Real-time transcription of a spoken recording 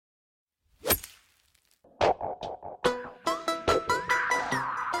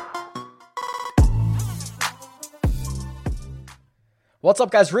What's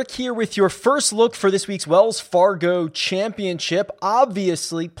up, guys? Rick here with your first look for this week's Wells Fargo Championship.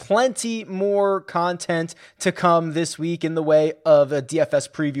 Obviously, plenty more content to come this week in the way of a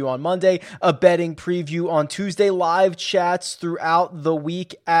DFS preview on Monday, a betting preview on Tuesday, live chats throughout the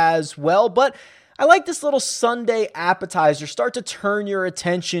week as well. But I like this little Sunday appetizer. Start to turn your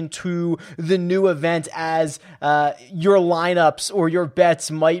attention to the new event as your lineups or your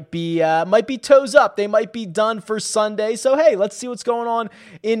bets might be toes up. They might be done for Sunday. So hey, let's see what's going on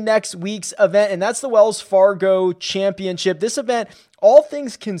in next week's event, and that's the Wells Fargo Championship. This event, all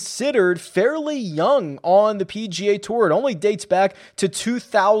things considered, fairly young on the PGA Tour. It only dates back to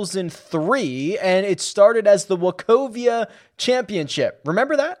 2003, and it started as the Wachovia Championship.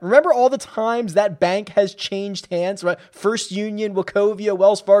 Remember that? Remember all the times that bank has changed hands, right? First Union, Wachovia,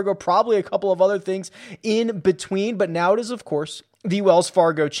 Wells Fargo, probably a couple of other things in between, but now it is, of course, the Wells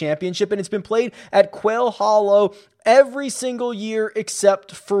Fargo Championship, and it's been played at Quail Hollow every single year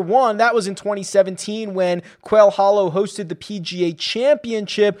except for one. That was in 2017 when Quail Hollow hosted the PGA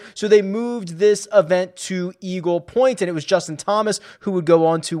Championship, so they moved this event to Eagle Point, and it was Justin Thomas who would go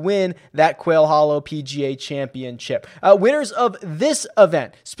on to win that Quail Hollow PGA Championship. Winners of this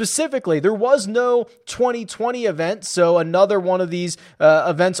event, specifically, there was no 2020 event, so another one of these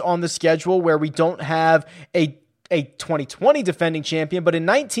events on the schedule where we don't have a 2020 defending champion, but in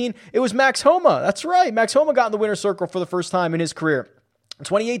 19, it was Max Homa. That's right. Max Homa got in the winner's circle for the first time in his career.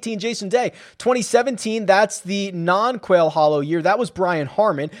 2018, Jason Day. 2017, that's the non-Quail Hollow year. That was Brian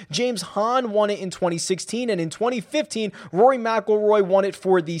Harmon. James Hahn won it in 2016, and in 2015, Rory McIlroy won it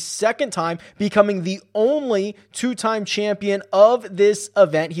for the second time, becoming the only two-time champion of this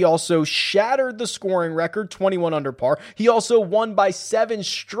event. He also shattered the scoring record, 21 under par. He also won by 7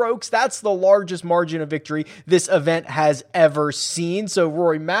 strokes. That's the largest margin of victory this event has ever seen. So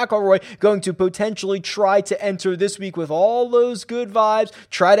Rory McIlroy going to potentially try to enter this week with all those good vibes,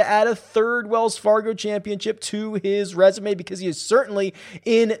 try to add a third Wells Fargo Championship to his resume because he is certainly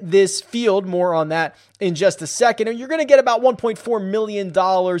in this field. More on that in just a second. And you're going to get about $1.4 million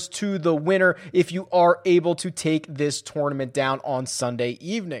to the winner if you are able to take this tournament down on Sunday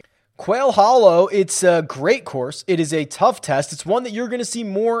evening. Quail Hollow, it's a great course. It is a tough test. It's one that you're going to see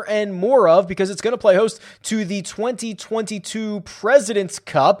more and more of because it's going to play host to the 2022 President's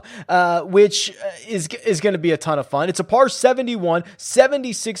Cup, which is going to be a ton of fun. It's a par 71,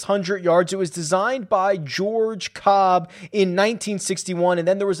 7,600 yards. It was designed by George Cobb in 1961, and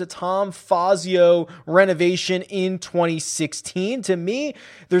then there was a Tom Fazio renovation in 2016. To me,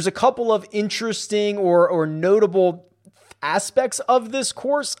 there's a couple of interesting or notable aspects of this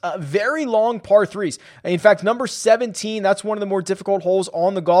course. Very long par threes. In fact, number 17, that's one of the more difficult holes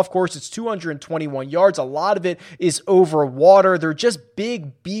on the golf course. It's 221 yards. A lot of it is over water. They're just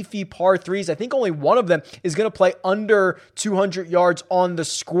big, beefy par threes. I think only one of them is going to play under 200 yards on the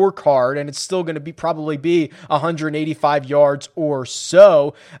scorecard, and it's still going to probably be 185 yards or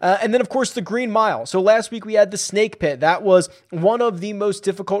so. And then, of course, the Green Mile. So last week we had the Snake Pit. That was one of the most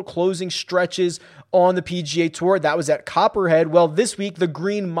difficult closing stretches on the PGA Tour. That was at Copperhead. Well, this week, the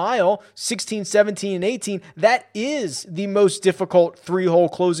Green Mile, 16, 17, and 18, that is the most difficult 3-hole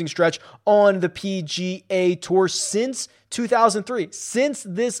closing stretch on the PGA Tour since 2003. Since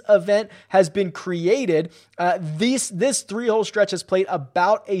this event has been created, this 3-hole stretch has played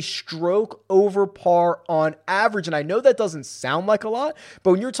about a stroke over par on average. And I know that doesn't sound like a lot,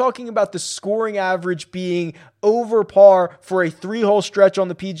 but when you're talking about the scoring average being over par for a 3-hole stretch on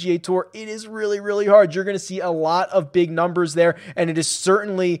the PGA Tour, it is really, really hard. You're going to see a lot of big numbers there, and it is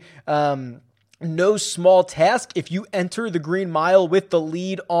certainly no small task. If you enter the Green Mile with the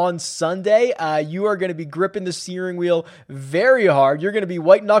lead on Sunday, you are going to be gripping the steering wheel very hard. You're going to be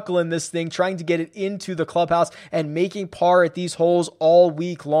white knuckling this thing, trying to get it into the clubhouse, and making par at these holes all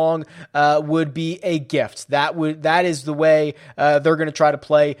week long would be a gift. That is the way they're going to try to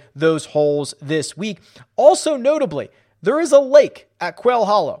play those holes this week. Also notably, there is a lake at Quail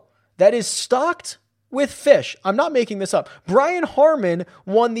Hollow that is stocked with fish. I'm not making this up. Brian Harmon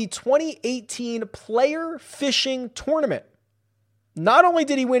won the 2018 Player Fishing Tournament. Not only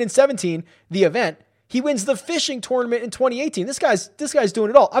did he win in 17, the event, he wins the fishing tournament in 2018. This guy's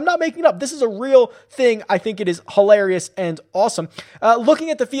doing it all. I'm not making it up. This is a real thing. I think it is hilarious and awesome. Looking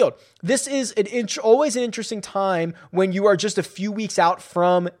at the field, this is always an interesting time when you are just a few weeks out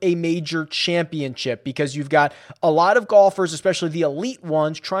from a major championship, because you've got a lot of golfers, especially the elite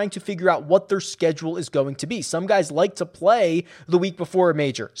ones, trying to figure out what their schedule is going to be. Some guys like to play the week before a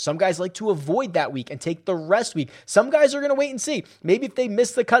major. Some guys like to avoid that week and take the rest week. Some guys are going to wait and see. Maybe if they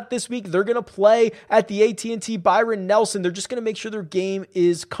miss the cut this week, they're going to play at at the AT&T Byron Nelson. They're just going to make sure their game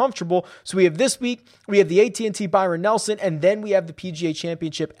is comfortable. So we have this week, we have the AT&T Byron Nelson, and then we have the PGA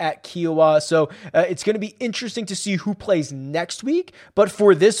Championship at Kiowa. So it's going to be interesting to see who plays next week. But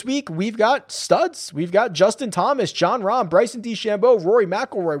for this week, we've got studs. We've got Justin Thomas, Jon Rahm, Bryson DeChambeau, Rory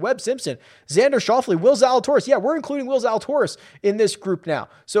McIlroy, Webb Simpson, Xander Schauffele, Will Zalatoris. Yeah, we're including Will Zalatoris in this group now.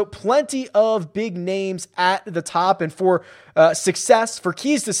 So plenty of big names at the top. And for success, for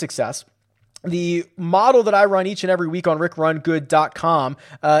keys to success, the model that I run each and every week on rickrungood.com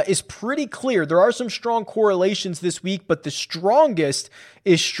is pretty clear. There are some strong correlations this week, but the strongest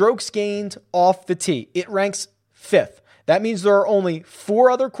is strokes gained off the tee. It ranks 5th. That means there are only 4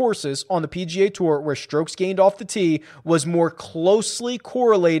 other courses on the PGA Tour where strokes gained off the tee was more closely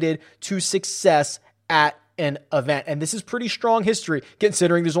correlated to success at an event. And this is pretty strong history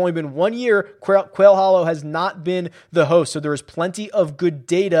considering there's only been 1 year Quail Hollow has not been the host. So there is plenty of good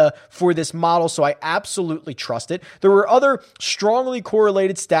data for this model. So I absolutely trust it. There were other strongly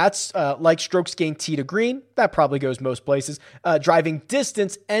correlated stats like strokes gained tee to green. That probably goes most places. Driving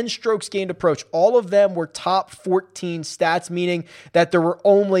distance and strokes gained approach. All of them were top 14 stats, meaning that there were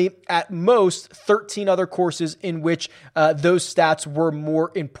only at most 13 other courses in which those stats were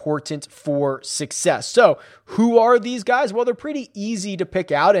more important for success. So who are these guys? Well, they're pretty easy to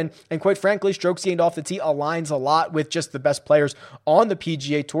pick out. And quite frankly, strokes gained off the tee aligns a lot with just the best players on the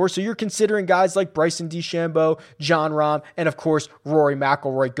PGA Tour. So you're considering guys like Bryson DeChambeau, Jon Rahm, and of course, Rory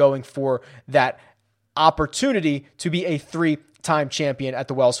McIlroy going for that opportunity to be a 3-time champion at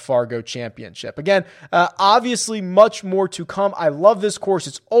the Wells Fargo Championship. Again, obviously much more to come. I love this course.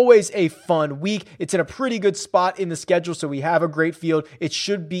 It's always a fun week. It's in a pretty good spot in the schedule, so we have a great field. It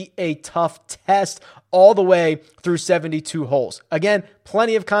should be a tough test all the way through 72 holes. Again,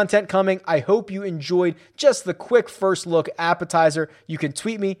 plenty of content coming. I hope you enjoyed just the quick first look appetizer. You can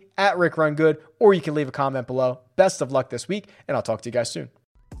tweet me at RickRunGood, or you can leave a comment below. Best of luck this week, and I'll talk to you guys soon.